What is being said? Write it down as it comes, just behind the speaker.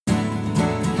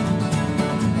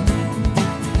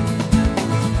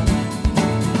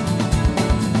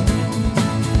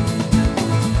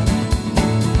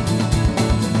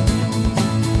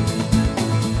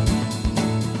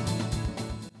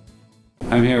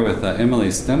I'm here with Emily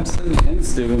Stimson in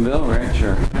Steubenville. We're at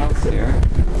your house here,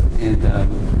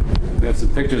 and we have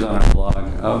some pictures on our blog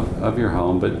of your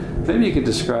home. But maybe you could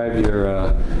describe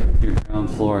your ground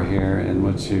floor here and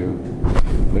what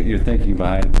you're thinking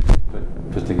behind what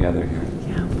you put together here.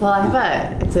 Yeah. Well,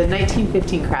 it's a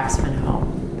 1915 Craftsman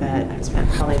home that I've spent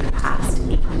probably the past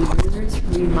 8 years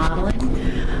remodeling.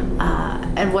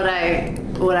 And what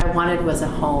I wanted was a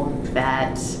home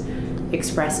that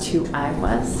expressed who I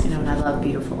was, and I love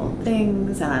beautiful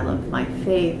things, and I love my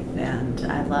faith, and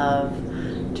I love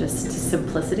just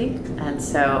simplicity. And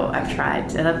so I've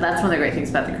tried, and that's one of the great things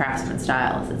about the Craftsman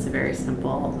style, is it's a very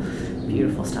simple,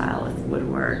 beautiful style with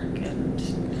woodwork.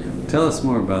 And tell us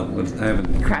more about what I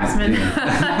haven't. Craftsman.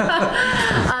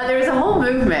 There was a whole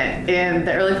movement in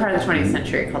the early part of the 20th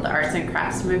century called the Arts and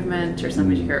Crafts movement, or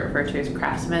sometimes you hear it referred to as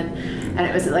Craftsman, and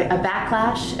it was like a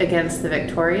backlash against the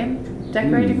Victorian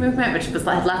decorating movement, which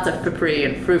had lots of frippery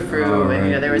and frou-frou,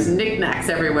 and there was knickknacks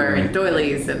everywhere, and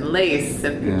doilies and lace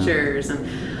and pictures, and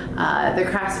the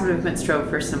crafts movement strove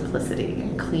for simplicity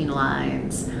and clean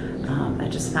lines. I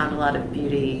just found a lot of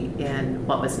beauty in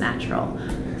what was natural.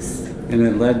 And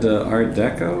it led to Art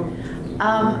Deco?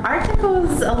 Art Deco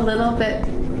was a little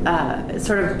bit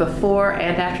sort of before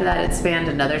and after that. It spanned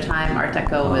another time. Art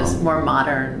Deco was more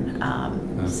modern.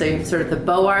 So you have sort of the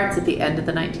Beaux Arts at the end of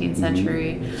the 19th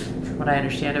century, from what I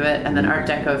understand of it, and then Art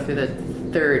Deco through the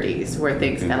 30s, where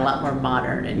things got a lot more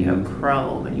modern, and you have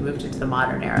chrome, and you moved into the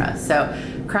modern era. So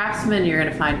Craftsman, you're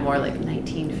going to find more like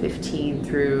 1915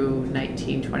 through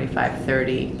 1925,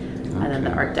 30, and then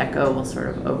the Art Deco will sort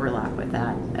of overlap with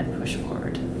that and push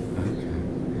forward.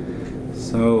 Okay.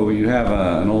 So you have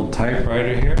an old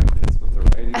typewriter here?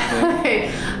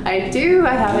 I do.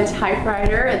 I have a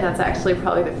typewriter, and that's actually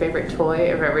probably the favorite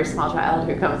toy of every small child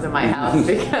who comes in my house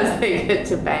because they get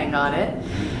to bang on it.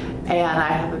 And I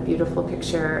have a beautiful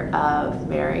picture of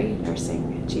Mary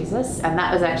nursing Jesus, and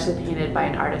that was actually painted by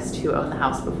an artist who owned the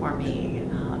house before me,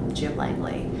 Jim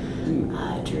Langley.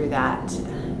 Drew that,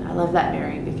 and I love that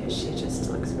Mary because she just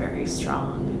looks very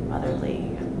strong and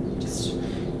motherly, and just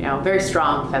very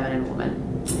strong feminine woman.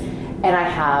 And I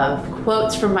have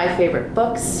quotes from my favorite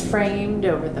books framed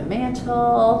over the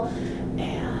mantle.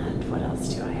 And what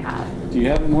else do I have? Do you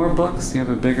have more books? Do you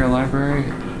have a bigger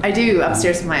library? I do,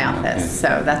 upstairs in my office.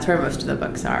 Okay. So that's where most of the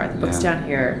books are. The books down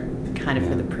here, kind of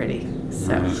for the pretty.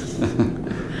 So.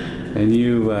 Right. And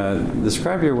you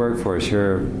describe your work for us.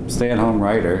 You're a stay-at-home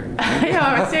writer. I know,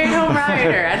 I'm a stay-at-home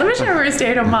writer. I wish I were a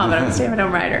stay-at-home mom, but I'm a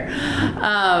stay-at-home writer.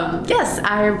 Yes,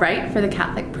 I write for the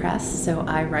Catholic Press. So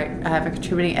I have a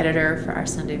contributing editor for our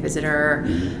Sunday Visitor,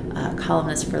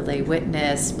 columnist for Lay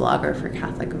Witness, blogger for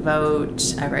Catholic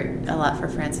Vote. I write a lot for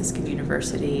Franciscan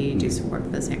University, do some work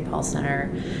for the St. Paul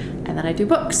Center, and then I do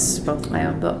books, both my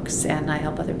own books, and I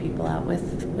help other people out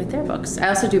with their books. I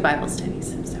also do Bible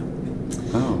studies. So.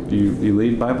 Oh, do you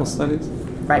lead Bible studies?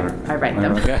 Right, I write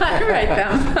them. Okay. I write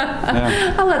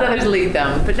them. I'll let others lead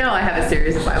them. But no, I have a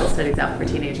series of Bible studies out for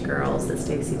teenage girls that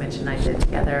Stacy mentioned I did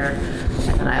together.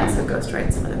 And then I also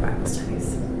ghostwrite some other Bible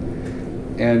studies.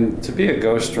 And to be a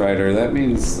ghostwriter, that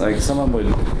means like someone would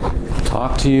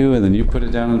talk to you and then you put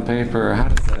it down on paper. How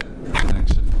does that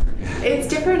connection work? It's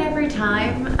different every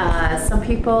time. Some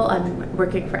people, I'm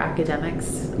working for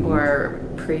academics or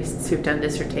priests who've done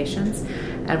dissertations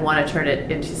and want to turn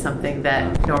it into something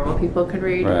that normal people can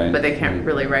read, but they can't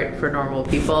really write for normal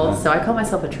people. So I call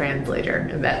myself a translator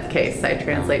in that case. I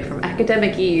translate from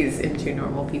academic ease into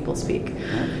normal people speak.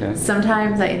 Okay.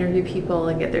 Sometimes I interview people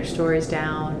and get their stories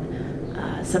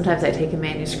down. Sometimes I take a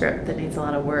manuscript that needs a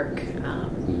lot of work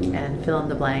and fill in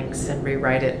the blanks and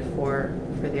rewrite it for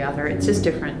the author. It's just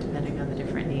different depending on the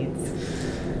different needs.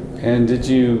 And did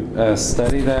you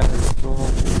study that in school?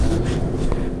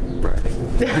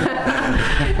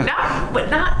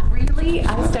 Not really.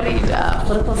 I studied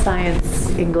political science,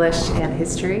 English, and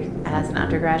history as an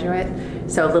undergraduate.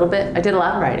 So a little bit. I did a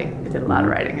lot of writing.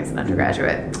 As an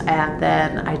undergraduate. And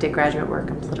then I did graduate work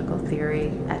in political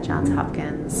theory at Johns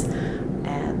Hopkins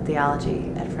and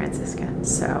theology at Franciscan.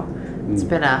 So it's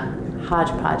been a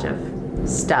hodgepodge of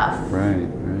stuff. Right.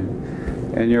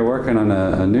 And you're working on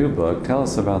a new book. Tell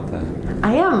us about that.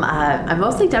 I am. I'm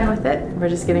mostly done with it. We're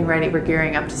just getting ready. We're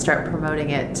gearing up to start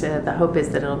promoting it. The hope is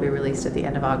that it'll be released at the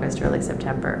end of August, early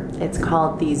September. It's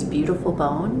called These Beautiful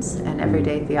Bones, an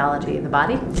Everyday Theology of the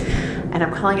Body. And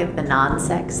I'm calling it the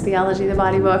Non-Sex Theology of the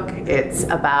Body book. It's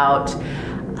about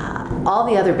all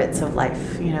the other bits of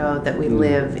life, that we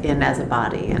live in as a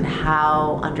body, and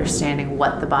how understanding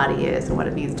what the body is and what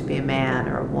it means to be a man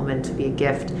or a woman, to be a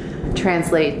gift,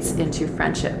 translates into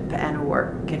friendship and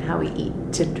work, and how we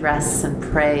eat and dress and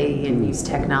pray and use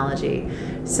technology.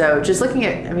 So just looking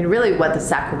at, really what the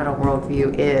sacramental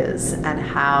worldview is and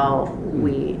how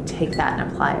we take that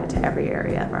and apply it to every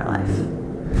area of our life.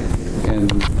 And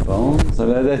bones?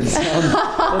 That doesn't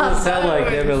sound like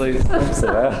Emily Simpson.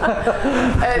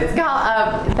 It's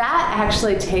called, that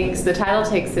actually the title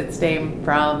takes its name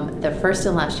from the first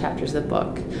and last chapters of the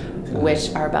book,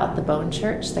 which are about the Bone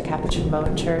Church, the Capuchin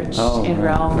Bone Church in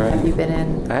Rome. Right. Have you been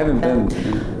in? I haven't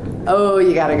been. Oh,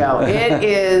 you gotta go. It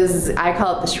is, I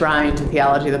call it the shrine to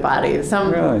theology of the body.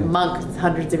 Some monk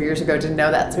hundreds of years ago didn't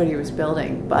know that's what he was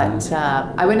building. But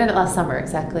I went in it last summer,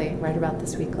 exactly, right about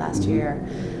this week last year.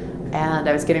 And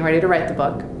I was getting ready to write the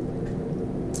book,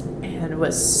 and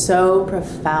was so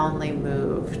profoundly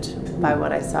moved by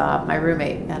what I saw. My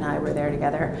roommate and I were there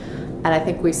together, and I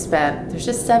think there's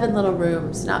just 7 little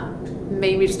rooms,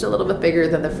 maybe just a little bit bigger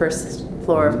than the first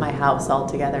floor of my house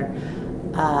altogether.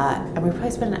 And we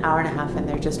probably spent an hour and a half in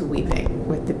there just weeping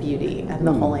with the beauty and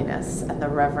the holiness and the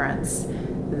reverence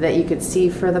that you could see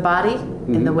for the body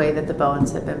in the way that the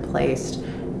bones have been placed,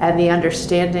 and the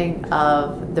understanding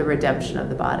of the redemption of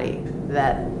the body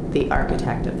that the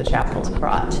architect of the chapels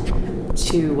brought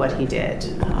to what he did.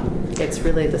 It's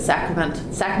really the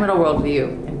sacramental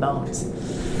worldview in bones.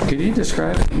 Could you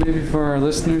describe it maybe for our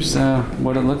listeners,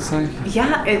 what it looks like?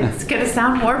 Yeah, it's going to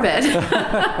sound morbid,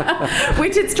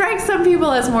 which it strikes some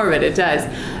people as morbid. It does.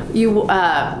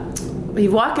 You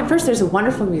walk in first, there's a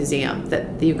wonderful museum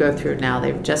that you go through now.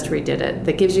 They've just redid it.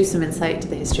 That gives you some insight to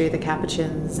the history of the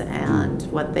Capuchins and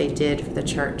what they did for the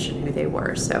church and who they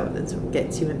were. So it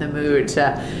gets you in the mood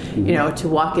to, to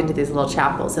walk into these little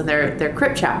chapels. And they're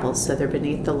crypt chapels, so they're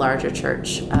beneath the larger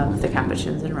church of the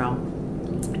Capuchins in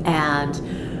Rome. And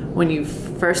when you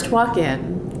first walk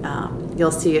in,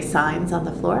 you'll see signs on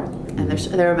the floor, and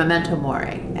they're a memento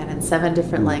mori, and in 7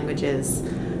 different languages.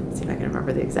 Let's see if I can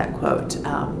remember the exact quote.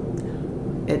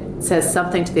 It says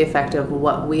something to the effect of,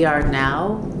 what we are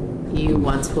now, you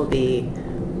once will be.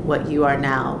 What you are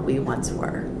now, we once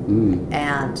were.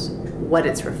 And what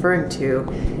it's referring to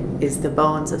is the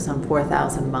bones of some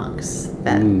 4,000 monks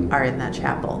that are in that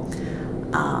chapel.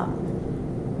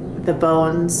 The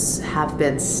bones have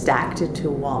been stacked into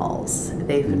walls.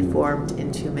 They've been formed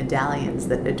into medallions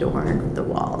that adorn the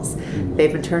walls.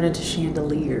 They've been turned into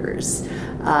chandeliers.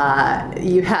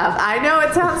 I know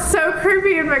it sounds so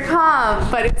creepy and macabre,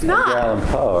 but it's not. Allan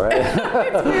Poe, right?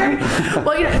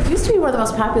 It used to be one of the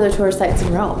most popular tourist sites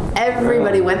in Rome.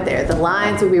 Everybody went there. The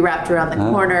lines would be wrapped around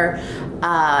the corner,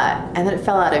 and then it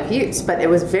fell out of use. But it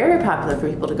was very popular for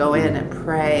people to go in and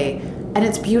pray. And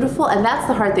it's beautiful, and that's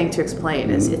the hard thing to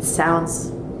explain, is it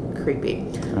sounds creepy.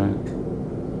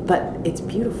 Right. But it's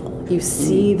beautiful. You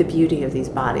see the beauty of these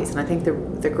bodies, and I think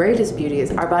the greatest beauty is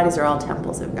our bodies are all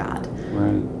temples of God.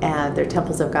 Right. And they're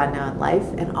temples of God now in life,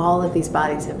 and all of these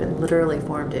bodies have been literally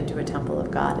formed into a temple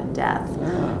of God in death.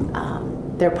 Yeah.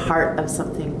 They're part of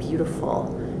something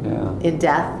beautiful in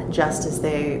death, just as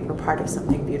they were part of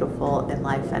something beautiful in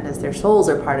life, and as their souls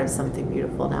are part of something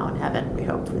beautiful now in heaven, we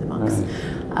hope, for the monks.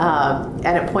 Right.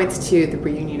 And it points to the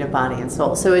reunion of body and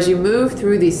soul. So as you move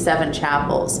through these 7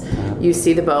 chapels, you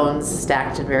see the bones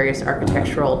stacked in various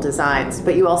architectural designs,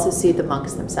 but you also see the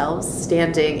monks themselves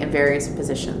standing in various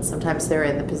positions. Sometimes they're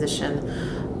in the position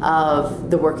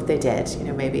of the work they did,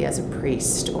 maybe as a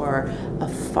priest or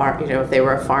if they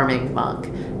were a farming monk.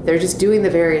 They're just doing the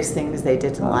various things they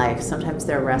did in life. Sometimes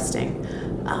they're resting.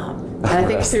 And I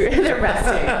think they're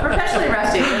resting, perpetually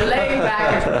resting. They're laying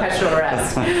back in perpetual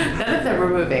rest. None of them are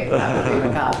moving. That would be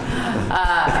macabre.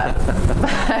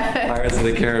 Pirates of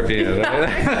the Caribbean,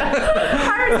 right?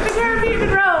 Pirates of the Caribbean in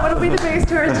Rome. It'll be the biggest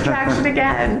tourist attraction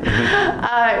again.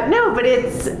 No, but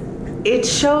it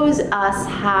shows us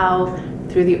how,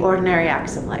 through the ordinary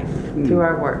acts of life, through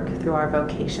our work, through our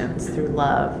vocations, through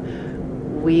love,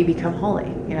 we become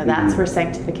holy. That's where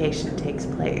sanctification takes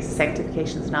place.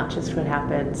 Sanctification is not just what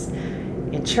happens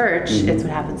in church, it's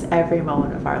what happens every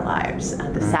moment of our lives.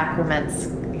 And the sacraments,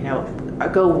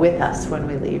 go with us when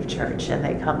we leave church, and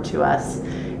they come to us,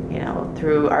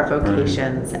 through our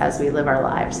vocations as we live our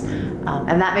lives.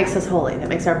 And that makes us holy. That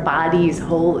makes our bodies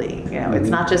holy. It's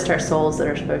not just our souls that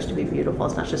are supposed to be beautiful.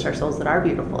 It's not just our souls that are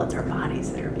beautiful. It's our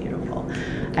bodies that are beautiful.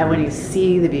 And when you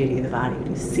see the beauty of the body,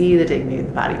 when you see the dignity of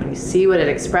the body, when you see what it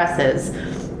expresses,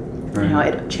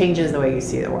 it changes the way you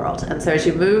see the world. And so as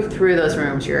you move through those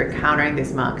rooms, you're encountering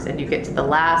these monks, and you get to the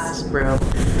last room,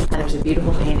 and there's a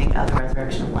beautiful painting of the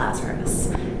resurrection of Lazarus.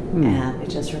 And it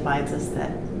just reminds us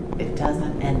that it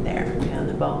doesn't end there.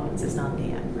 The bones is not the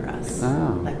end for us.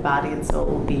 Oh. Like body and soul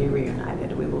will be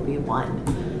reunited. We will be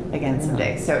one again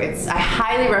someday. So I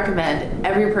highly recommend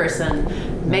every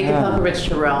person make a pilgrimage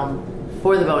to Rome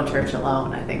for the Bone Church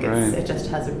alone. I think it just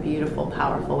has a beautiful,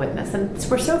 powerful witness. And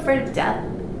we're so afraid of death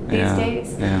these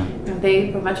days. Yeah.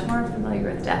 They were much more familiar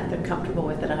with death and comfortable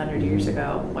with it 100 years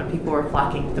ago when people were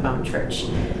flocking to the Bone Church.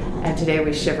 And today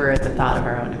we shiver at the thought of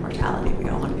our own immortality. We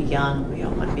all want to be young. We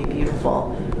all want to be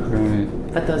beautiful.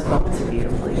 Right. But those bones are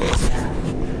beautiful.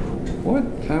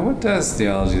 What does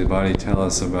theology of the body tell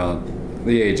us about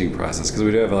the aging process? Because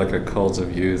we do have like a cult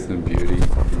of youth and beauty.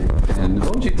 And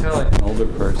what would you tell like an older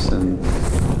person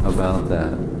about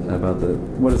that?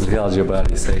 What does the theology of the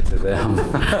body say to them?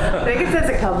 I think it says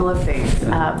a couple of things.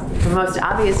 The most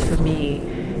obvious for me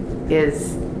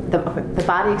is the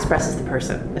body expresses the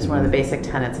person. It's one of the basic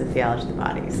tenets of theology of the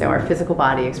body. So our physical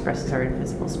body expresses our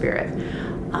invisible spirit.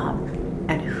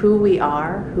 And who we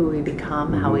are, who we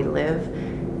become, how we live,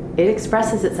 it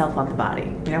expresses itself on the body.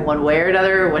 One way or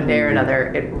another, one day or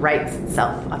another, it writes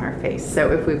itself on our face.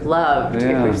 So if we've loved,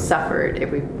 if we've suffered,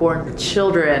 if we've borne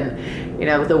children,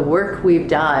 the work we've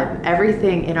done,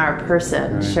 everything in our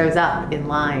person shows up in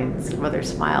lines, whether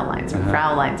smile lines or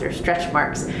frown lines or stretch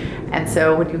marks. And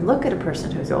so when you look at a person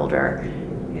who's older,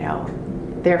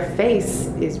 their face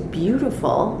is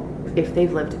beautiful if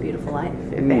they've lived a beautiful life,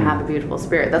 if they have a beautiful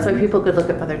spirit. That's why people could look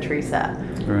at Mother Teresa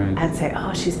and say,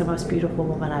 oh, she's the most beautiful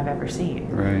woman I've ever seen.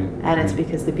 Right. And it's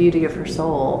because the beauty of her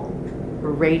soul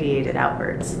radiated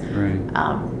outwards. Right.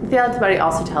 Theology of the body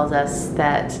also tells us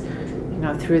that,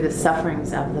 through the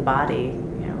sufferings of the body,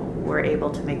 we're able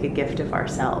to make a gift of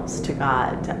ourselves to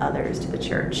God, to others, to the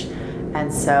church.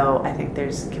 And so I think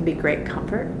can be great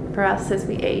comfort for us as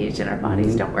we age and our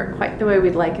bodies don't work quite the way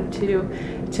we'd like them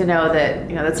to know that,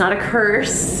 that's not a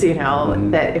curse,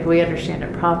 that if we understand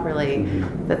it properly,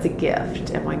 that's a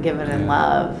gift. And when given in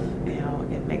love,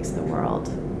 it makes the world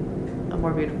a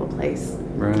more beautiful place.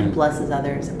 Right. It blesses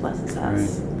others, it blesses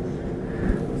us.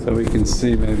 Right. So we can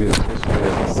see maybe the history of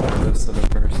the service of a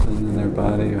person in their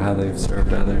body, or how they've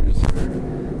served others,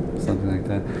 or something like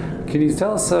that. Can you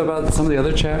tell us about some of the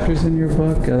other chapters in your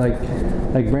book, like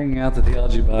bringing out the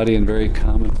theology of the body and very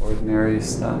common, ordinary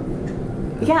stuff?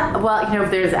 Yeah, well,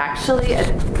 there's actually,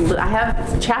 I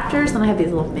have chapters and I have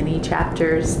these little mini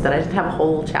chapters that I didn't have a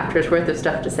whole chapter's worth of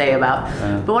stuff to say about.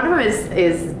 But one of them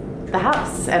is the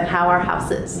house and how our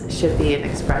houses should be an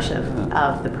expression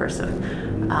of the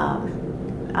person.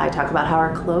 I talk about how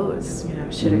our clothes,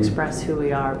 should express who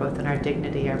we are, both in our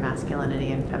dignity, our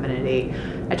masculinity, and femininity.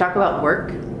 I talk about work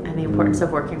and the importance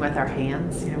of working with our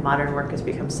hands. Modern work has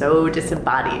become so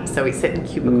disembodied. So we sit in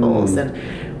cubicles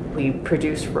and we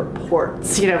produce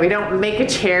reports. We don't make a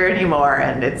chair anymore,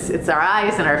 and it's our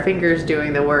eyes and our fingers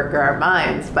doing the work, or our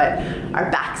minds, but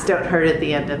our backs don't hurt at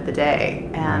the end of the day.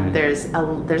 And there's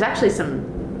actually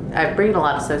I bring in a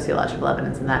lot of sociological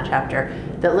evidence in that chapter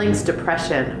that links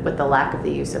depression with the lack of the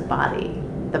use of the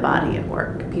body in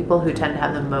work. People who tend to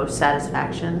have the most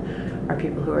satisfaction are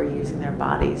people who are using their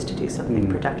bodies to do something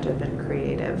productive and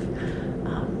creative.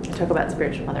 I talk about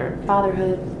spiritual mother and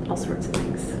fatherhood, all sorts of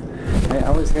things. I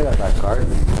always hear that about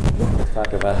gardening. People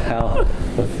talk about how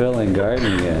fulfilling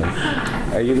gardening is.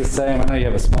 Are you the same? I know you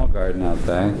have a small garden out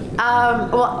there.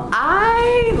 Well,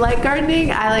 I like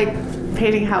gardening. I like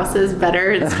painting houses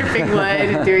better and stripping wood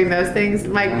and doing those things.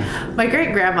 My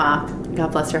great grandma,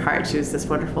 God bless her heart, she was this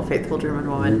wonderful, faithful German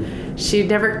woman. She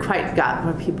never quite got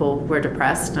when people were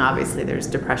depressed. And obviously there's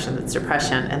depression that's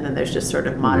depression, and then there's just sort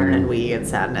of modern ennui and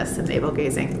sadness and navel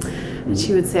gazing. And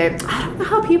she would say, I don't know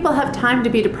how people have time to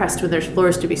be depressed when there's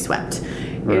floors to be swept.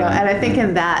 And I think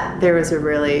in that there was a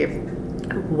really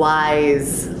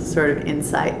wise sort of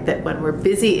insight that when we're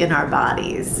busy in our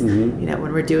bodies,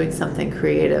 when we're doing something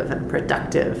creative and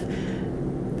productive,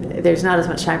 there's not as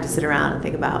much time to sit around and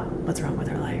think about what's wrong with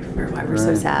our life or why we're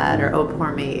so sad or oh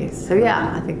poor me. So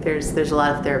I think there's a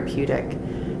lot of therapeutic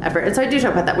effort. And so I do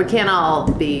talk about that. We can't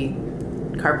all be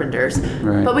carpenters,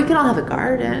 but we can all have a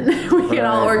garden. We can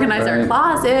all organize our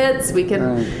closets. We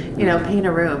can, paint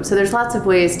a room. So there's lots of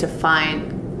ways to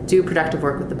do productive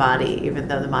work with the body, even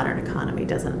though the modern economy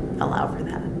doesn't allow for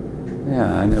that.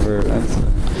 Yeah, I never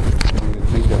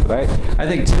think of it. I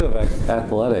think too of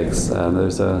athletics.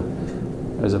 There's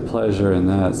a pleasure in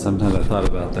that. Sometimes I thought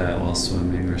about that while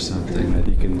swimming or something, that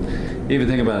you can even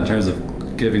think about in terms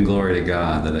of giving glory to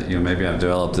God, that maybe I've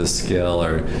developed this skill,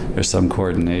 or there's some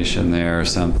coordination there or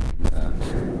something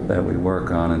that we work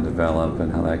on and develop,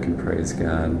 and how that can praise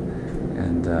God.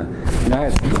 And I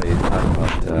had somebody talk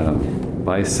about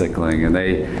bicycling, and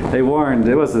they warned,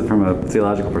 it wasn't from a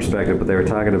theological perspective, but they were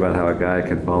talking about how a guy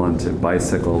can fall into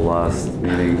bicycle lust,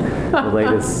 meaning the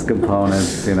latest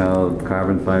components,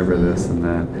 carbon fiber, this and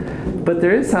that. But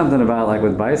there is something about, like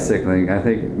with bicycling, I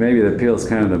think maybe that appeals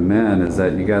kind of to men, is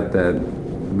that you got that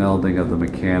melding of the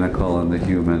mechanical and the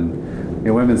human.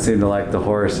 Women seem to like the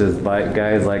horses,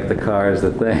 guys like the cars,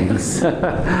 the things.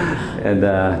 And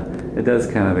it does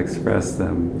kind of express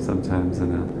them sometimes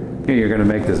in a, you're going to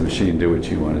make this machine do what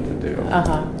you want it to do.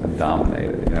 And dominate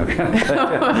it, kind of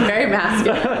thing. Very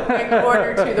masculine. Bring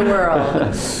order to the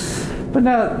world. But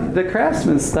now, the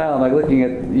craftsman style, like looking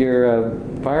at your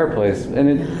fireplace,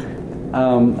 and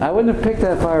I wouldn't have picked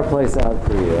that fireplace out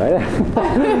for you.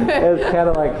 It's kind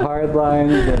of like hard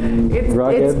lines and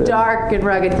rugged. It's dark and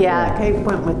rugged, yeah. I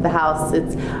went with the house.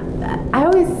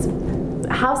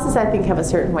 Houses, I think, have a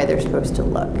certain way they're supposed to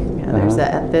look. There's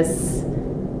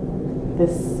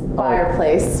this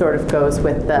fireplace sort of goes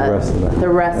with the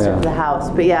rest of the house.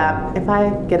 But yeah, if I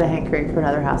get a hankering for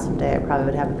another house someday, I probably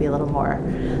would have to be a little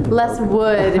less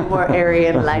wood and more airy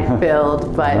and light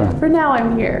filled. But for now,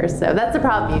 I'm here. So that's the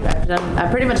problem. I'm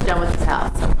pretty much done with this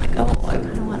house. I'm like, I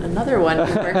kind of want another one to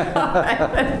work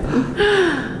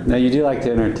on. Now, you do like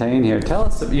to entertain here. Tell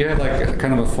us, you have like a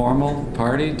kind of a formal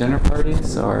party, dinner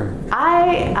parties, or?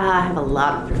 I have a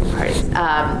lot of different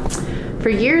parties. For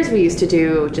years, we used to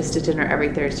do just a dinner every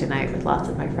Thursday night with lots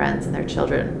of my friends and their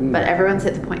children. But everyone's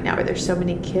at the point now where there's so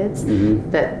many kids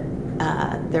that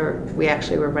we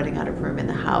actually were running out of room in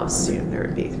the house. There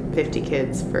would be 50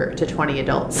 kids to 20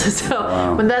 adults.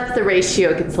 So when that's the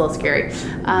ratio, it gets a little scary.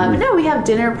 But no, we have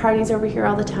dinner parties over here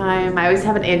all the time. I always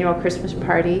have an annual Christmas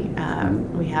party.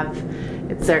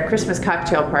 It's our Christmas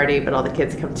cocktail party, but all the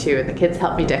kids come too, and the kids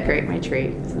help me decorate my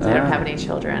tree since I don't have any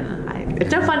children.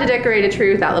 It's no fun to decorate a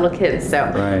tree without little kids,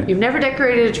 so you've never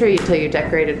decorated a tree until you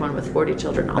decorated one with 40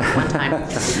 children all at one time.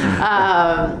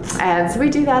 And so we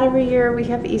do that every year. We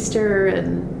have Easter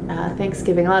and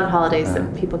Thanksgiving, a lot of holidays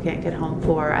that people can't get home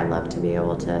for. I love to be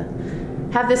able to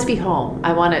have this be home.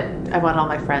 I want all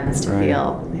my friends to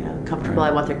feel comfortable.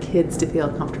 I want their kids to feel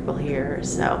comfortable here.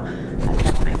 So I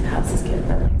try to make the house as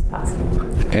kid-friendly as possible.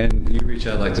 And you reach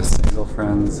out like to single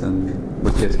friends and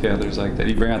with get-togethers like that.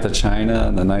 You bring out the china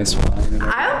and the nice wine.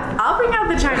 I'll bring out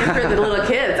the china for the little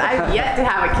kids. I've yet to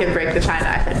have a kid break the china.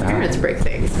 I've had parents break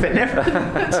things, but never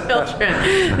the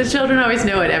children. The children always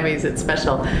know at Emmy's it's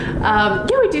special.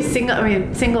 We do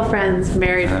single friends,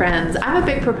 married friends. I'm a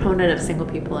big proponent of single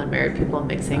people and married people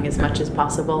mixing as much as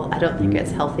possible. I don't think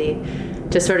it's healthy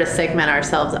to sort of segment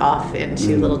ourselves off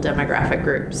into little demographic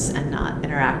groups and not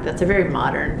interact. That's a very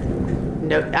modern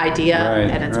idea,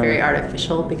 and it's very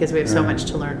artificial because we have so much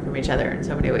to learn from each other in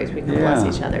so many ways we can bless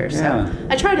each other. So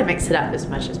I try to mix it up as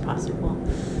much as possible.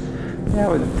 Yeah,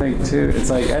 I would think too. It's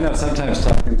like, I know sometimes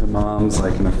talking to moms,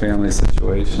 like in a family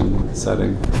situation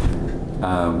setting,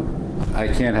 I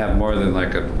can't have more than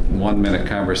like a 1 minute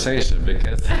conversation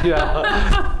because,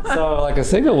 so like a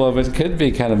single woman could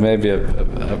be kind of maybe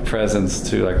a presence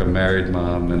to like a married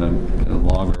mom in a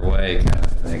longer way kind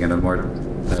of thing, in a more,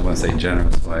 I don't want to say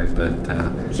generous way, but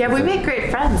we make great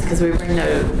friends because we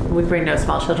bring no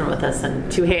small children with us and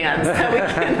two hands,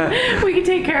 so we can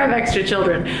take care of extra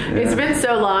children. It's been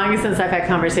so long since I've had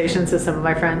conversations with some of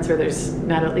my friends where there's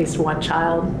not at least one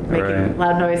child making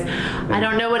loud noise. I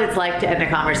don't know what it's like to end a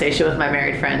conversation with my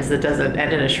married friends that doesn't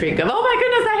end in a shriek of, "Oh my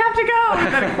goodness, I have to go!"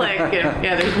 and then a click,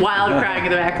 and there's wild crying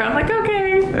in the background. I'm like,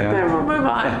 okay, then we'll move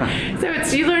on.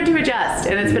 So you learn to adjust,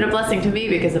 and it's been a blessing to me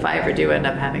because if I ever do end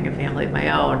up having a family of my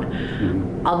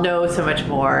own, I'll know so much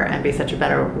more and be such a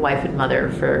better wife and mother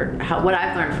for what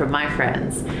I've learned from my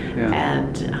friends.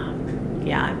 And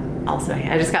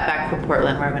I just got back from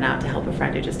Portland where I went out to help a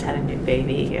friend who just had a new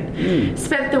baby and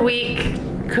spent the week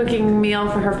cooking meal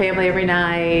for her family every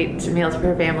night, meals for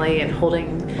her family, and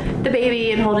holding the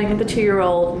baby and holding the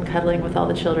 2-year-old and cuddling with all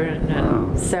the children.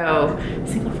 And so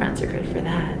single friends are good for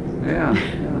that. Yeah.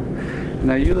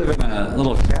 Now, you live in a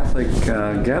little Catholic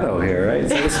ghetto here, right?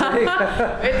 So to speak.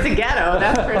 It's a ghetto,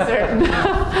 that's for certain.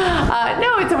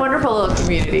 No, it's a wonderful little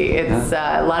community. It's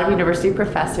a lot of university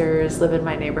professors live in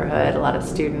my neighborhood, a lot of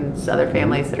students, other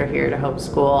families that are here to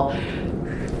homeschool.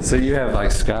 So you have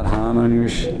like Scott Hahn on your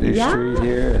street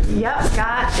here? Yep,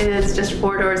 Scott is just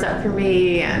 4 doors up from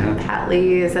me, and Pat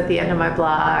Lee is at the end of my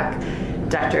block.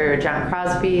 Dr. John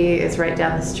Crosby is right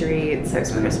down the street. So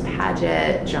is Chris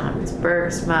Paget, John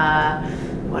Bergsma.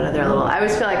 What other little... I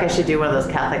always feel like I should do one of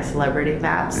those Catholic celebrity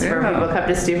maps where people come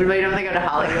to stupid, but they go to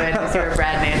Hollywood to see where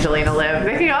Brad and Angelina live.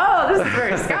 Thinking, this is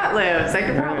where Scott lives. I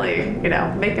could probably,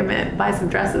 make him in, buy some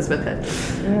dresses with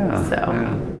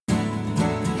it.